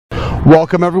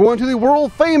Welcome everyone to the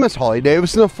world famous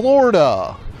Harley-Davidson of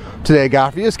Florida. Today I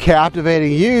got for you this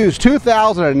captivating used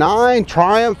 2009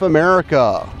 Triumph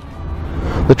America.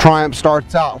 The Triumph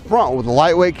starts out front with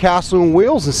lightweight cast-aluminum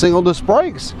wheels and single disc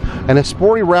brakes and a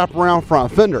sporty wraparound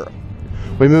front fender.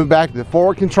 We move back to the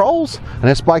forward controls, and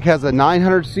this bike has a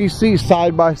 900cc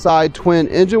side-by-side twin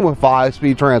engine with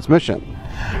 5-speed transmission.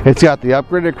 It's got the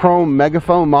upgraded chrome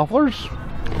megaphone mufflers,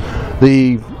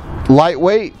 the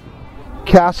lightweight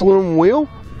cast aluminum wheel,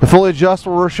 the fully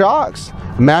adjustable rear shocks,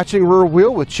 matching rear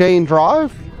wheel with chain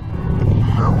drive.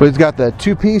 We've got the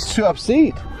two-piece two-up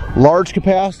seat, large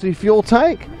capacity fuel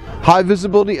tank, high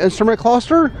visibility instrument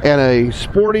cluster, and a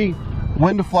sporty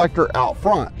wind deflector out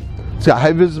front. It's got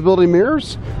high visibility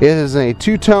mirrors. It is a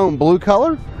two-tone blue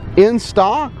color, in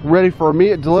stock, ready for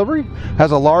immediate delivery.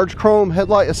 Has a large chrome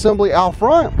headlight assembly out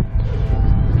front.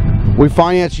 We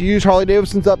finance used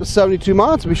Harley-Davidsons up to 72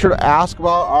 months. Be sure to ask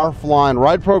about our Flying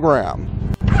Ride program.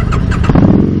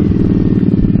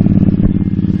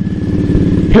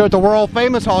 Here at the world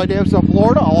famous Harley-Davidson of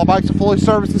Florida, all our bikes are fully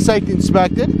serviced and safety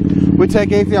inspected. We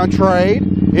take anything on trade,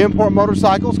 import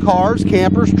motorcycles, cars,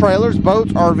 campers, trailers,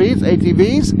 boats, RVs,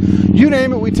 ATVs, you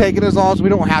name it, we take it as long as we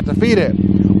don't have to feed it.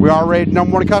 We are rated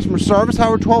 #1 customer service,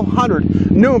 however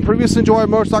 1,200 new and previous enjoyed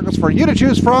motorcycles for you to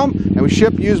choose from, and we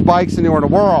ship used bikes anywhere in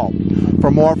the world. For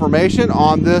more information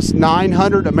on this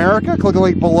 900 America, click the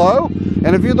link below,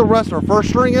 and to view the rest of our first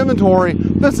string inventory,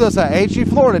 visit us at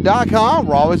hgflorida.com.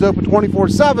 We're always open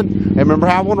 24/7, and remember,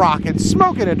 have one rockin',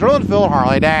 smoking, and drilling Phil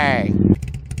Harley Day.